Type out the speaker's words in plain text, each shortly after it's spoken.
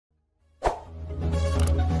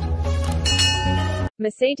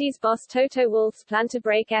Mercedes boss Toto Wolff's plan to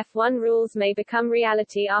break F1 rules may become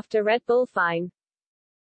reality after Red Bull fine.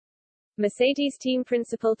 Mercedes team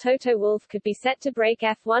principal Toto Wolff could be set to break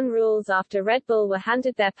F1 rules after Red Bull were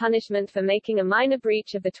handed their punishment for making a minor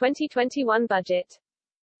breach of the 2021 budget.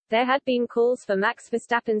 There had been calls for Max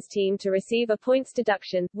Verstappen's team to receive a points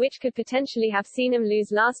deduction, which could potentially have seen him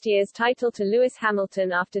lose last year's title to Lewis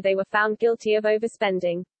Hamilton after they were found guilty of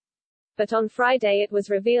overspending. But on Friday it was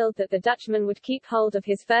revealed that the Dutchman would keep hold of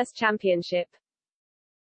his first championship.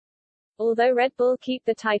 Although Red Bull keep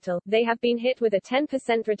the title, they have been hit with a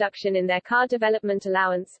 10% reduction in their car development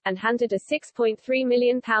allowance, and handed a £6.3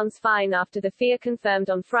 million fine after the FIA confirmed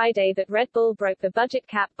on Friday that Red Bull broke the budget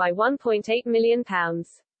cap by £1.8 million.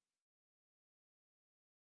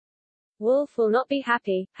 Wolff will not be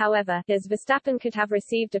happy, however, as Verstappen could have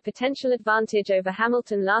received a potential advantage over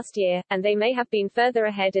Hamilton last year, and they may have been further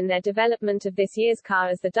ahead in their development of this year's car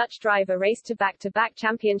as the Dutch driver raced to back-to-back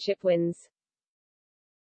championship wins.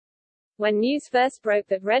 When news first broke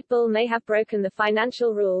that Red Bull may have broken the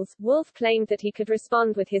financial rules, Wolff claimed that he could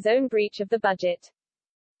respond with his own breach of the budget.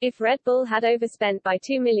 If Red Bull had overspent by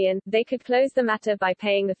 $2 million, they could close the matter by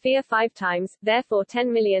paying the FIA 5 times, therefore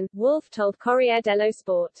 $10 million, Wolff told Corriere dello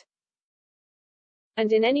Sport.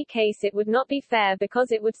 And in any case it would not be fair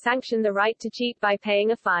because it would sanction the right to cheat by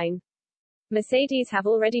paying a fine. Mercedes have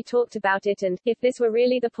already talked about it and, if this were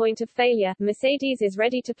really the point of failure, Mercedes is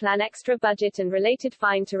ready to plan extra budget and related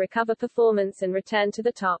fine to recover performance and return to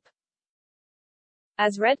the top.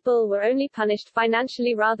 As Red Bull were only punished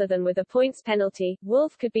financially rather than with a points penalty,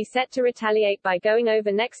 Wolff could be set to retaliate by going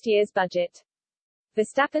over next year's budget.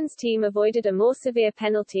 Verstappen's team avoided a more severe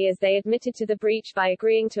penalty as they admitted to the breach by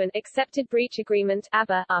agreeing to an accepted breach agreement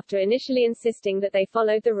 (ABA) after initially insisting that they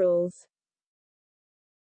followed the rules.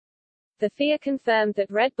 The FIA confirmed that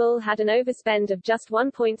Red Bull had an overspend of just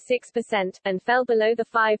 1.6%, and fell below the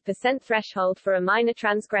 5% threshold for a minor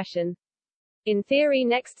transgression. In theory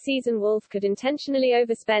next season Wolff could intentionally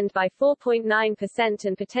overspend by 4.9%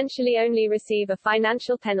 and potentially only receive a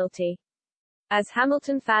financial penalty. As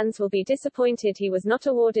Hamilton fans will be disappointed he was not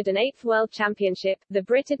awarded an 8th World Championship, the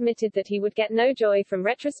Brit admitted that he would get no joy from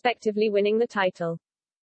retrospectively winning the title.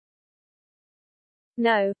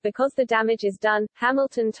 No, because the damage is done,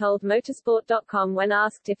 Hamilton told motorsport.com when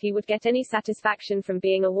asked if he would get any satisfaction from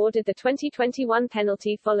being awarded the 2021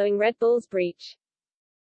 penalty following Red Bull's breach.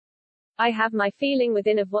 I have my feeling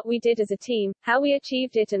within of what we did as a team, how we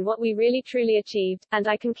achieved it and what we really truly achieved, and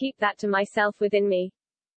I can keep that to myself within me.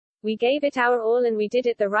 We gave it our all and we did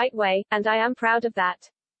it the right way, and I am proud of that.